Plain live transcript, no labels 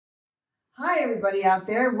Hi, everybody out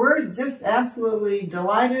there. We're just absolutely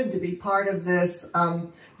delighted to be part of this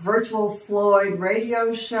virtual Floyd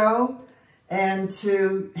radio show and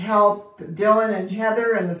to help Dylan and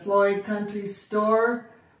Heather and the Floyd Country Store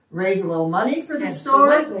raise a little money for the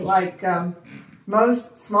store. Like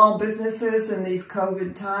most small businesses in these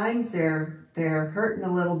COVID times, they're hurting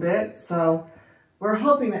a little bit. So we're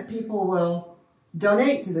hoping that people will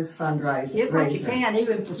donate to this fundraiser. Give what you can,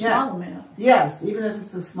 even if it's a small amount. Yes, even if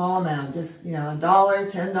it's a small amount. Just, you know,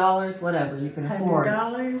 $1, $10, whatever you can afford.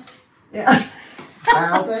 $100? Yeah.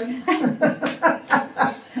 1,000.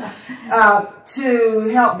 To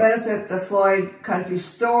help benefit the Floyd Country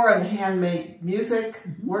Store and the Handmade Music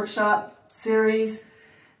Workshop series.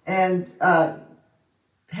 And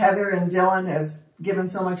Heather and Dylan have given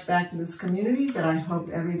so much back to this community that I hope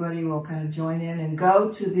everybody will kind of join in and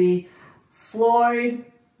go to the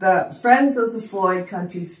Friends of the Floyd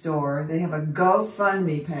Country Store. They have a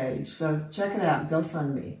GoFundMe page, so check it out,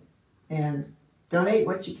 GoFundMe, and donate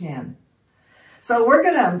what you can. So we're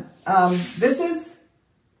gonna, this is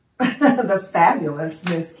the fabulous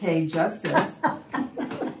Miss Kay Justice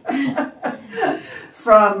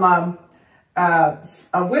from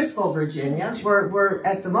Whitfield, Virginia. We're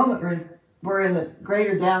at the moment we're in the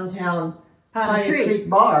greater downtown Piney Creek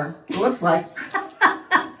Bar. It looks like.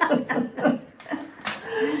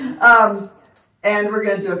 And we're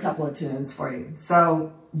going to do a couple of tunes for you.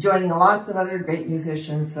 So joining lots of other great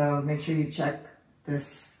musicians, so make sure you check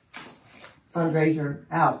this fundraiser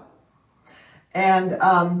out. And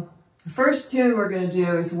the first tune we're going to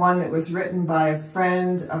do is one that was written by a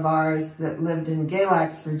friend of ours that lived in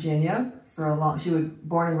Galax, Virginia for a long, she was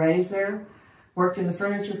born and raised there, worked in the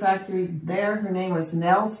furniture factory there. Her name was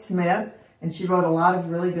Nell Smith, and she wrote a lot of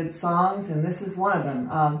really good songs, and this is one of them.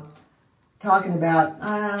 Talking about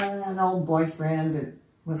an old boyfriend that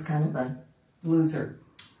was kind of a loser.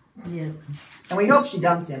 Yeah. And we hope she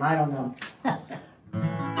dumped him. I don't know.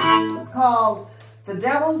 It's called The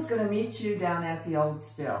Devil's Gonna Meet You Down at the Old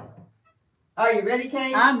Still. Are you ready,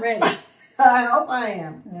 Kate? I'm ready. I hope I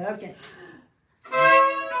am. Okay.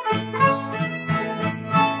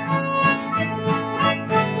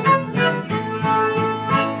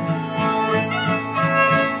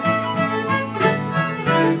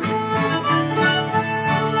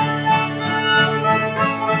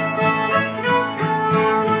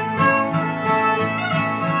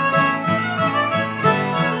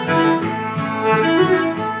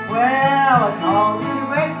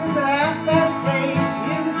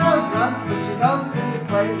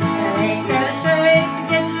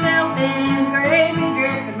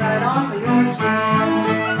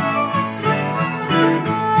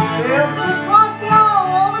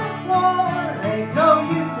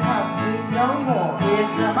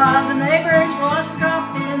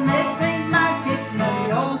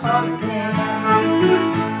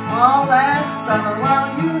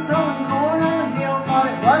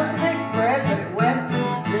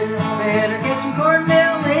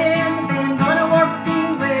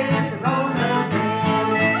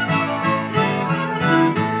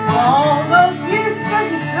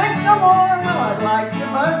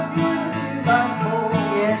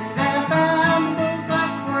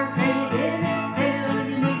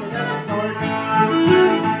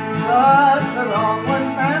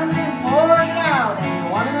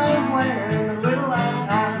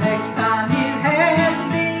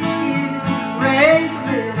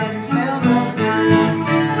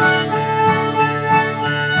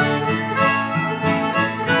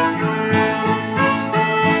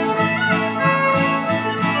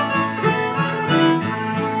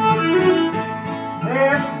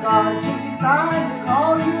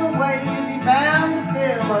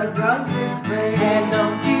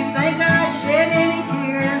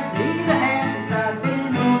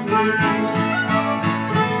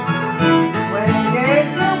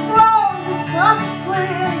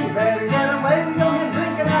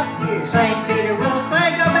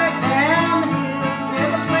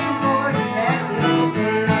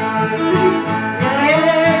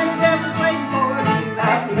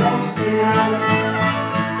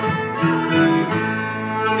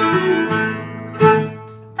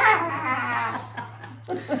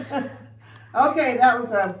 Okay, that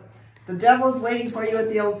was The Devil's Waiting for You at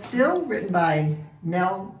the Old Still, written by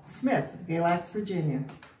Nell Smith, Galax, Virginia.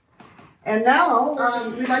 And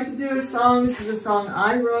now we'd like to do a song. This is a song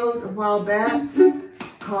I wrote a while back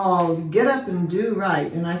called Get Up and Do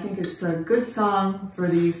Right. And I think it's a good song for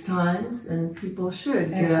these times, and people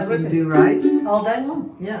should get up and do right. All day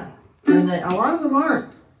long. Yeah. And a lot of them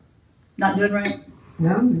aren't. Not doing right?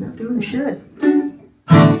 No, you're not doing it. You should.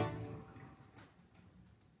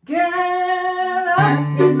 Get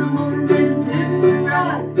up in the morning.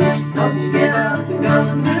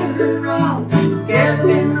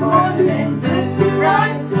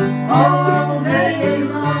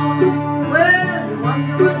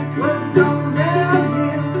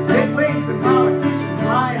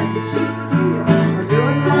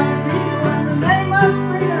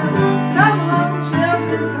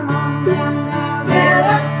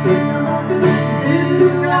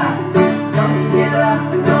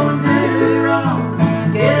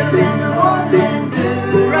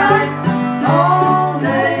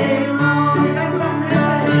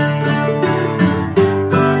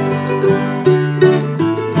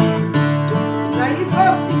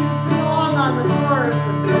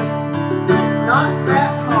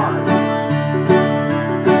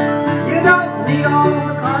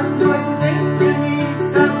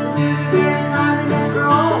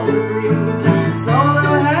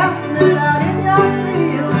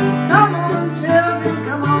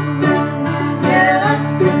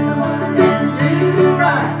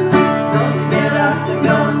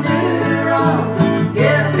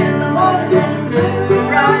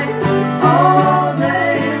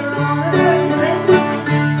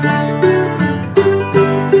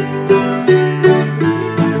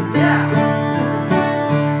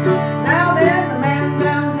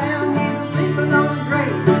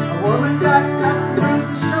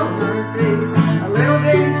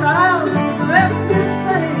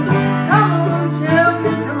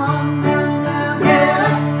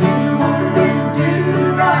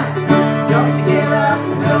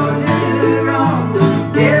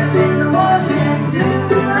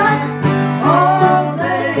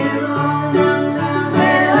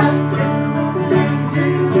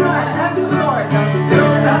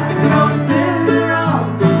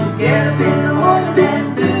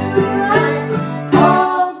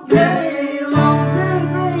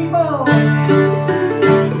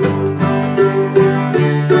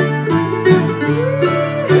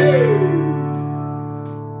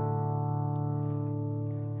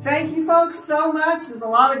 so much. There's a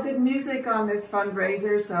lot of good music on this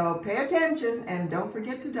fundraiser, so pay attention and don't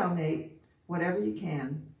forget to donate whatever you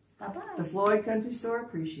can. Bye-bye. The Floyd Country Store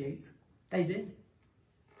appreciates. They do.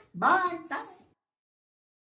 Bye. Bye.